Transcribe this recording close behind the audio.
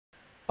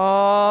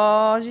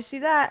Oh, did you see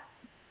that?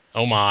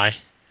 Oh my.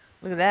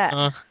 Look at that.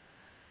 Uh,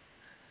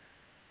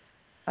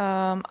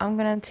 I'm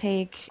gonna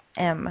take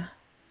M.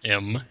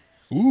 M.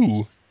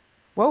 Ooh.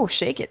 Whoa,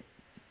 shake it.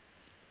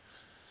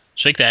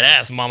 Shake that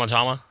ass, Mama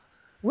Tama.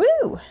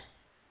 Woo!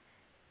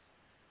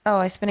 Oh,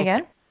 I spin Okay.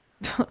 again?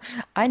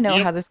 I know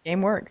Yep. how this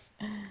game works.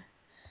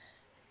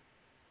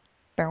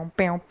 Bow,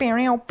 bow,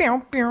 bow,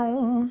 bow,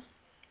 bow.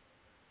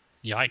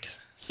 Yikes.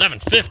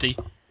 750?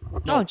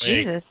 Oh, No way.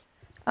 Jesus.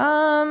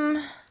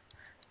 Um,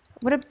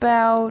 what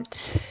about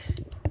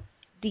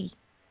D?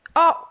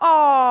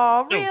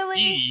 Oh, No really?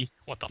 D.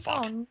 What the Oh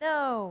fuck?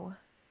 no.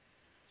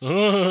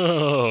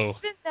 Oh.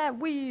 Spin that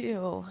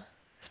wheel.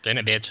 Spin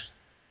it, bitch.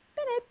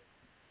 Spin it.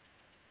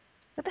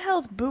 What the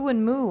hell's boo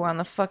and moo on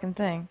the fucking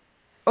thing?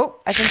 Oh,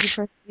 I think you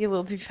pressed D a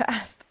little too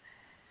fast.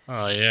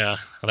 Oh yeah.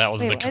 That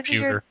was Wait, the why is it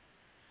your... computer.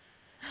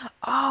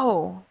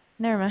 Oh,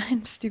 never mind.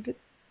 I'm stupid.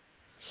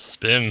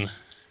 Spin.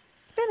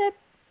 Spin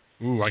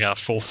Ooh, I got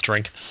a full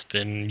strength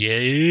spin.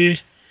 Yay.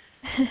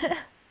 it.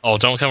 Oh,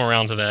 don't come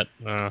around to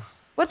that.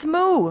 What's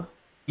moo?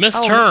 Miss Oh,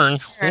 miss turn.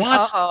 turn.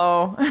 What?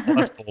 Oh,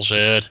 that's Uh-oh.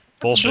 bullshit. What's boo?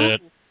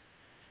 Bullshit.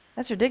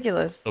 That's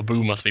ridiculous. The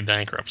boo must be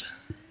bankrupt.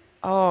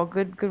 Oh,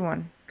 good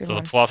one. Good So the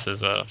one. plus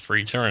is a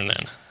free turn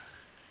then.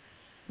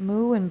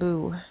 Moo and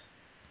boo.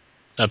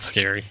 That's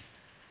scary.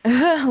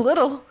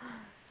 Little.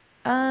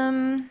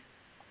 Um,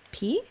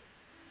 P?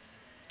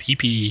 Pee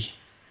pee.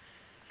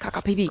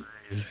 Caca pee pee.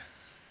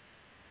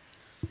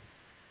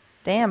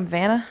 Damn,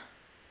 Vanna.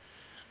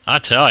 I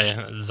tell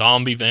you,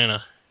 zombie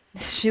Vanna.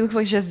 She looks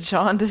like she has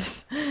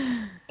jaundice.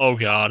 Oh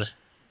god.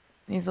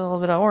 Needs a little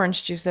bit of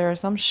orange juice there or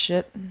some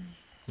shit.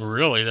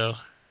 Really though?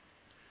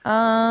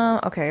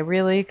 Okay,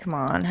 really? Come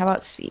on. How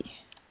about C?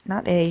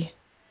 Not A.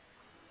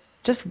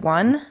 Just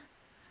one?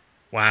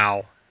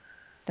 Wow.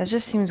 That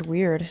just seems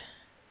weird.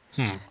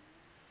 Hmm.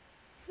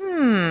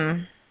 Hmm.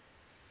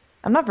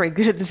 I'm not very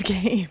good at this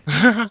game.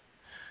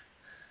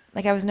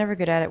 Like, I was never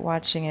good at it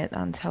watching it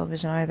on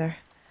television either.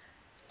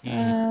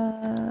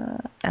 Hmm.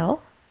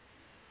 L?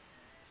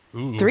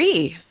 Ooh.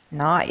 Three.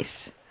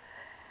 Nice.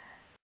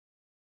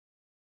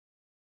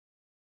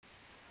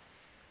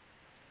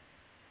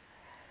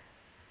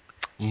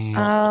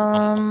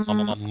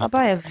 I'll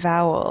buy a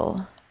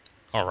vowel.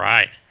 All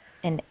right,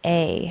 An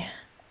A.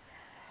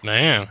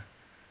 man.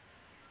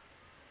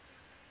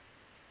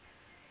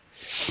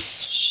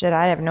 Shit,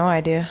 I have no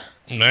idea.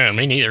 Man,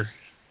 me neither.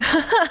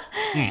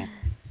 Hmm.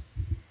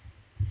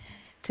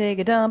 Take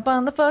a dump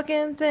on the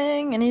fucking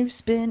thing and you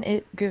spin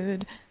it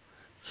good.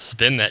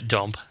 Spin that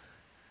dump.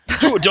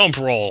 Do a dump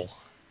roll.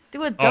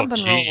 Do a Oh dump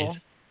and jeez. roll.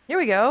 Here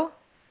we go.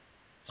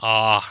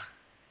 Ah,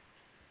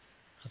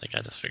 I think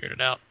I just figured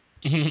it out.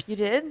 You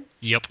did?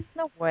 Yep.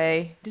 No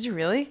way. Did you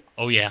really?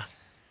 Oh yeah.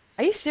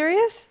 Are you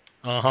serious?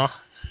 Uh-huh.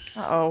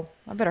 Uh-oh.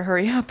 I better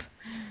hurry up.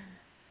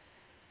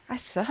 I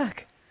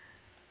suck.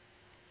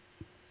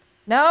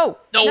 No!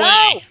 No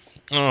way.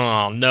 No!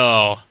 Oh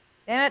no.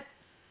 Damn it.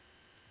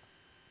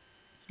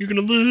 You're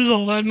gonna lose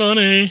all that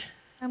money.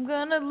 I'm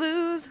gonna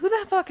lose. Who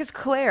the fuck is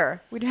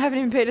Claire? We haven't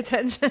even paid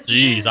attention.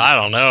 Jeez, I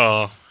don't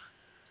know.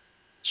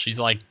 She's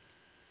like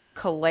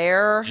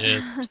Claire.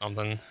 it or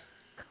something.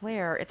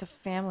 Claire, it's a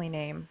family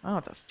name. Oh,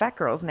 it's a fat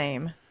girl's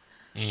name.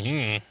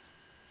 Mm-hmm.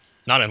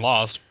 Not in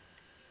Lost.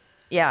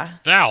 Yeah.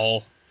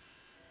 Vowel.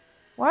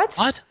 What?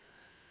 What?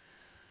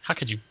 How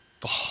could you?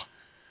 Oh.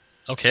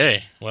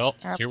 Okay. Well,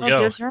 here we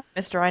Well, it's your go. turn,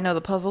 mister. I know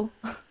the puzzle.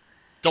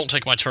 Don't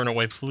take my turn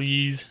away,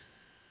 please.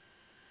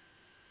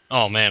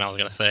 Oh man, I was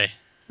gonna say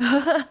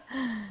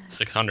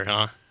 600,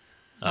 huh?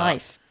 Uh,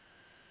 Nice.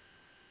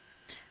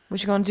 What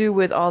you gonna do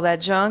with all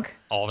that junk?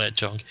 all that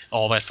junk,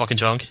 all that fucking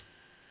junk.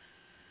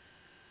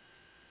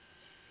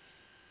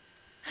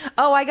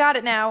 Oh, I got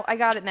it now. I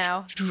got it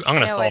now. I'm I gonna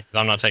know stall it. 'cause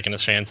I'm not taking a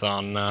chance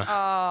on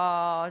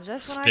Oh,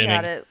 just when I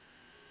got spinning. it.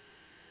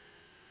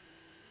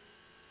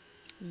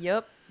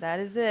 Yup, that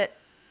is it.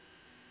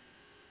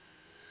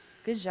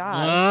 Good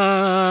job.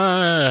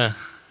 Uh,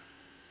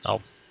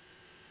 oh,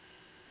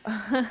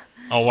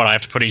 oh, what? I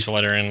have to put each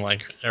letter in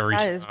like every.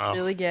 That is Oh,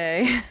 really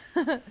gay.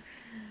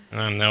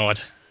 I know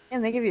it.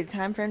 And they give you a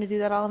time frame to do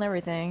that all and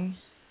everything.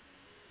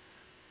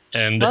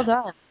 And Well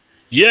done.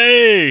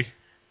 yay!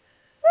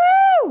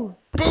 Woo!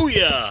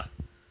 Booyah!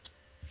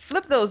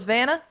 Flip those,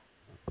 Vanna.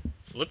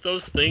 Flip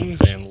those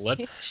things and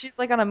let's. She's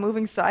like on a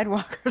moving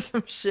sidewalk or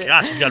some shit.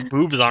 God, she's got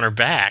boobs on her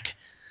back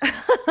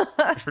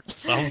or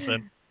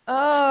something.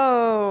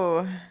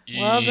 Oh,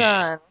 well Yeah.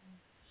 done.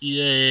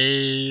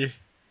 Yay!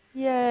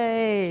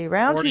 Yay.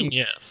 Round Boarding, two.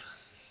 yes.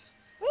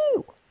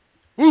 Woo.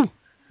 Woo!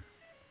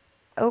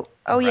 Oh,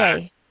 Right.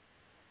 yay.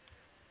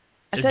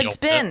 I Is he said all set?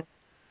 spin.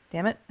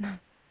 Damn it.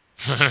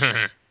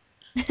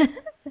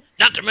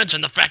 Not to mention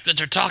the fact that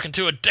you're talking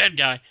to a dead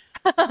guy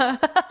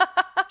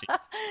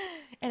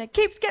And it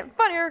keeps getting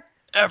funnier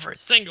every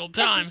single every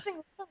time.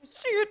 single time I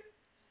see it.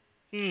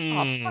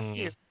 Oh, fuck Hmm.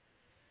 you.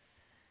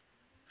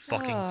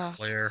 Fucking Oh,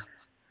 Claire.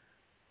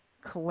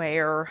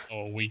 Claire.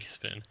 Oh, weak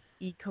spin.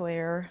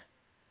 Eclair.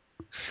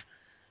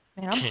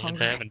 Man, I'm Can't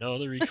have hungry.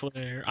 another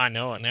eclair. I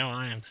know it. Now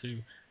I am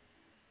too.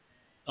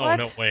 Oh,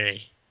 no What?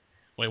 way.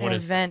 Wait, An what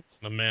is this? event.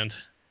 Lament.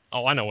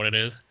 Oh, I know what it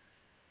is.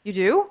 You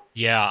do?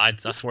 Yeah, I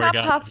You swear to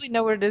cannot God, possibly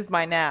know what it is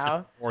by it's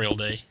now. Memorial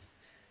Day.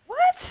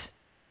 What?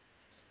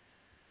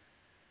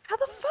 How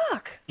the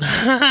fuck?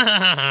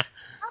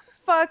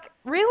 Fuck?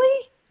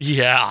 Really?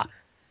 Yeah.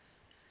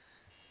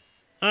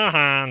 No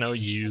I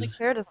think use.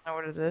 Claire doesn't know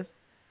what it is.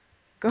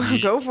 Go Yeah.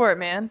 go for it,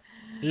 man.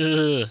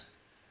 Ugh.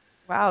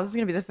 Wow, this is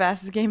gonna be the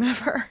fastest game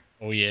ever.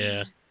 Oh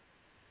yeah.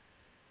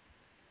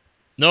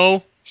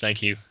 No,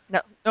 thank you.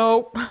 No,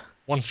 nope.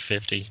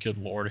 150. Good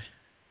lord.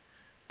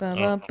 Bum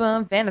Oh, bum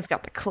bum. Vanna's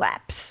got the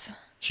claps.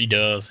 she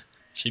does.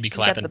 She be She's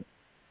got clapping. the.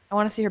 I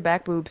want to see her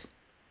back boobs.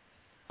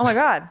 Oh my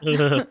god.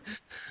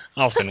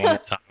 I'll spend one more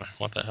time.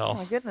 What the Oh hell?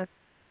 my goodness.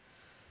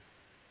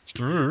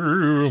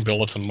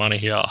 Build up some money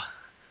here.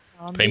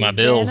 Pay Zombie my Vanna.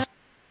 bills.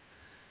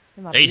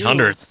 And my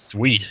 800. bills.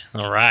 Sweet.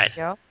 All right.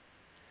 Yo.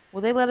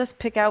 Will they let us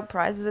pick out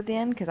prizes at the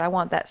end? Because I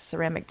want that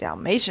ceramic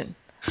Dalmatian.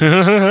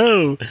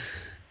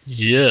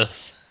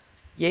 Yes.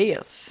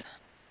 Yes.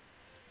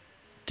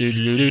 Do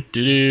do do do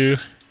do.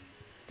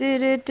 Do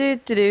do do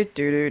do do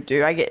do do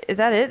do. I get. Is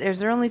that it? Is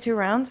there only 2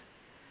 rounds?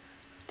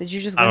 Did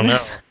you just I win don't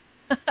this?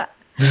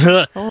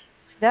 know. Oh,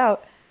 find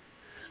out.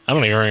 I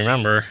don't even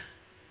remember.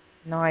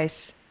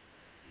 Nice.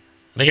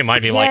 I think it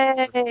might be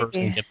like the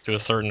person Yay. gets to a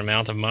certain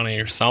amount of money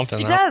or something.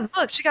 She does.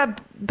 Look, she got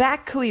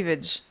back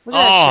cleavage. Look at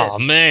that shit. Oh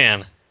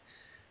man.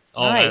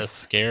 Oh, that is Nice.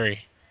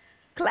 scary.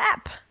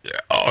 Clap. Yeah.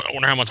 Oh, I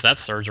wonder how much that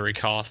surgery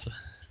cost.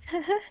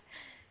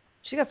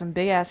 She got some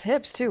big ass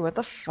hips too. What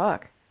the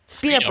fuck? Speed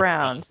Speed up up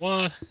round. rounds.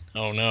 What?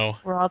 Oh no.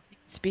 We're all taking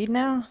speed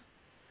now?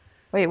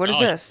 Wait, what is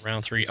Oh, yeah, this?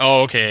 round three.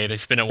 Oh, okay. They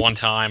spin it one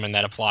time, and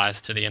that applies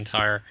to the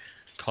entire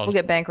We'll puzzle.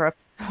 get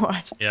bankrupt.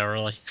 Watch. Yeah,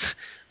 really.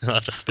 I'll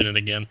have to spin it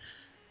again.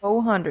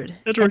 400.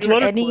 Enter any Enter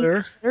letter, any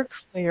Claire. letter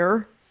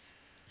clear.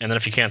 And then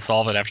if you can't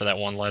solve it after that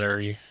one letter,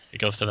 it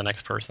goes to the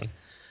next person.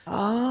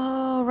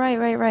 Oh, right,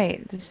 right,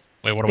 right. This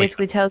Wait, what just do we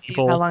basically got? tells you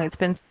how People? long it's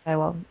been since I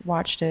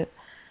watched it.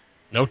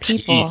 No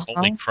T's. People,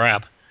 Holy huh?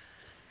 crap.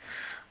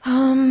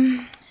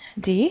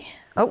 D?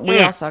 Oh, we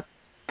Mm. all suck.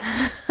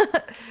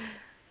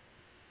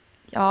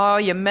 Oh,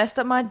 you messed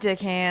up my dick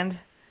hand.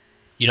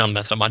 You done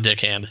messed up my dick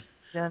hand.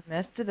 Done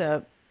messed it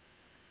up,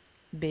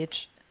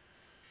 bitch.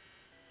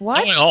 No way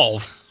What?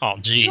 alls. Oh,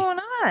 What's jeez. going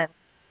on?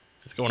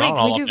 What's going Wait, on can we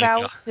all up do in here?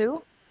 vowels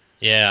too?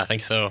 Yeah, I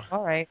think so.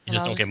 All right, You then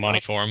just I'll don't get just money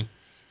stop. for them.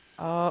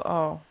 Oh,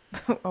 oh,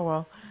 oh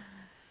well.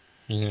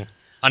 Yeah.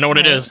 I know All what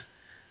it right. is.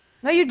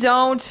 No, you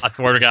don't. I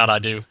swear to God, I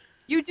do.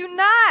 You do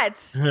not.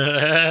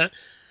 I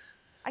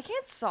I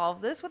can't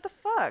solve this. What the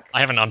fuck?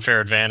 have an unfair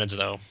advantage,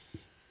 though,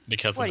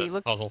 because of What, you this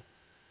look. puzzle.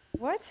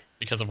 What?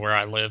 Because of where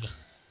I live.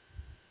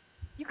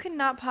 You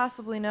cannot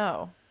possibly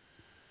know.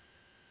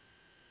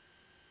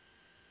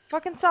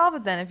 Fucking solve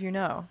it then if you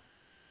know.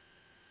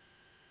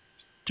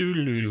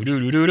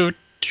 Doo-doo-doo-doo-doo-doo.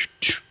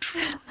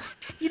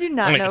 You do I'm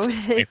not gonna get know what some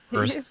it money is, do you?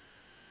 first.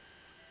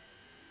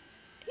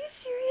 Are you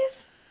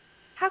serious?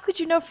 How could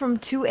you know from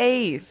 2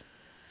 A's?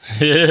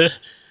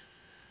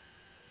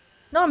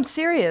 No, I'm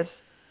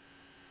serious.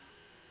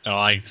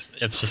 No, it's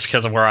just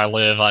because of where I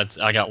live.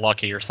 I got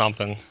lucky or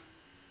something.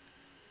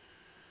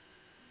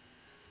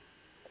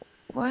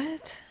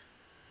 What?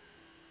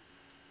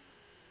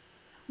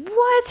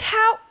 What?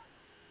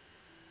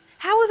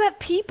 How is that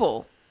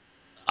people?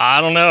 I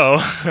don't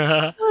know.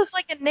 Well, it's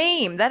like a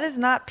name. That is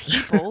not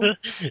people.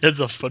 It's a That's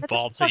a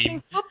football fucking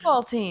team.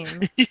 football team.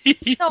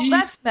 No,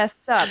 that's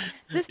messed up.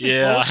 This is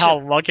Yeah, how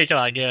bullshit. lucky can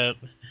I get?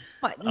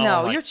 What? Oh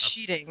No, my you're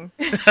cheating.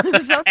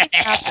 Something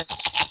happened.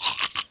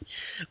 god.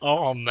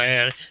 Oh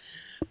man.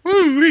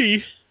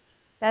 Woo-wee.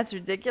 That's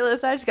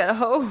ridiculous. I just got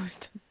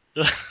hosed.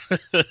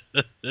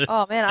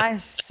 Oh man, I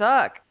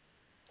suck.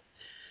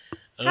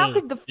 Oh How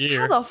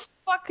dear. the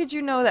fuck could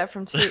you know that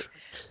from two?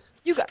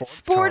 You got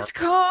Sports car. sports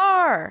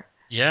car.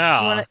 You want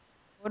Yeah. a Oh,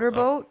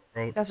 motorboat?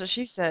 road. That's what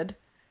she said.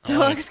 I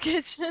want Deluxe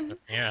kitchen. to.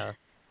 Yeah.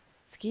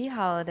 Ski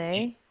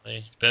holiday.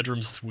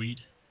 Bedroom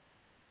suite.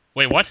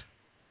 Wait, what?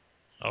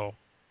 Oh.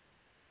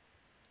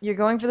 You're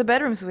going for the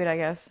bedroom suite, I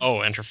guess.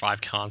 Oh, enter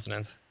 5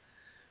 consonants.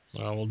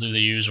 Well, we'll do the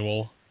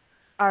usual.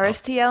 Oh,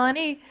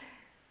 RSTLNE.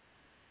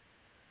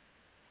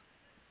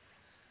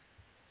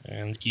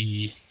 and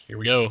E. Here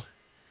we go. Watch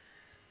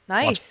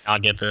me Nice.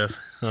 not get this.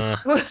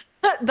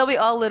 They'll be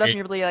all lit up and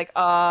you'll It's be like,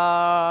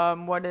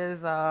 what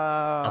is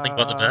nothing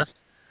but the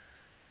best.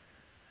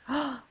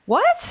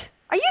 What?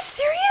 Are you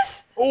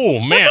serious? Oh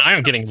What man, the I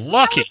am getting how is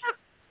lucky. that?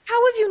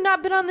 How have you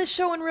not been on this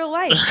show in real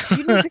life? You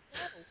need to go.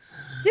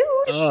 Dude,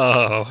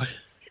 Oh.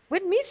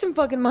 win me some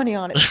fucking money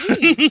on it,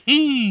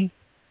 please.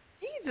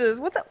 Jesus,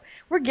 what the?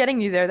 We're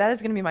getting you there. That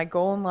is gonna be my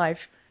goal in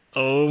life.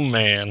 Oh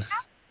man.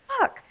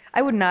 Fuck.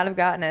 I would not have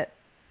gotten it.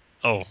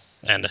 Oh,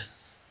 and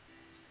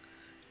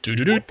do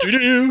do do What the? do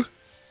do. Oh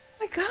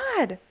my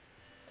God.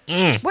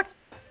 Mm. What?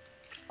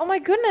 Oh my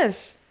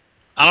goodness.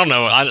 I don't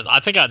know. I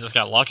think I just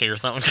got lucky or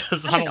something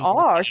because I'm I in don't remember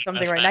awe or getting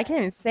something that right now. I fast. can't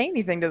even say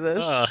anything to this.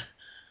 Uh,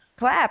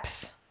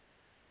 Claps.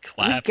 We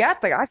claps.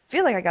 got the. I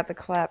feel like I got the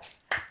claps.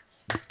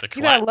 The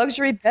You got a clap.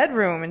 luxury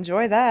bedroom.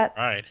 Enjoy that.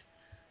 Right.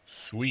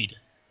 Sweet.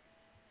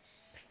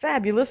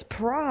 Fabulous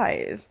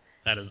prize.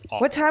 That is awful.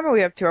 What time are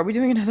we up to? Are we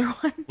doing another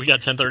one? We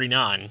got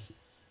 10:39.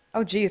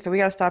 Oh, geez, so we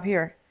gotta stop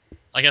here.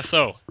 I guess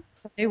so.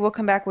 Maybe we'll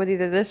come back with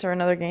either this or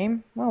another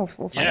game. Well,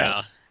 we'll find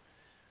out.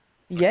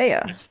 Yeah.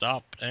 Yeah.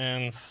 Stop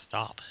and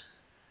stop.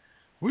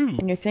 Woo.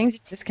 And your things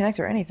disconnect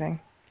or anything.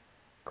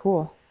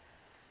 Cool.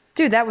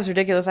 Dude, that was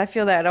ridiculous. I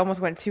feel that it almost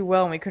went too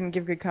well and we couldn't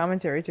give good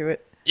commentary to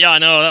it. Yeah, I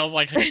know. That was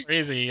like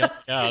crazy. Oh,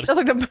 God. It was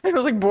like it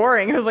was like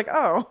boring. It was like,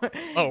 oh,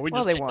 Oh, we well,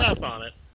 just they kicked won. ass on it.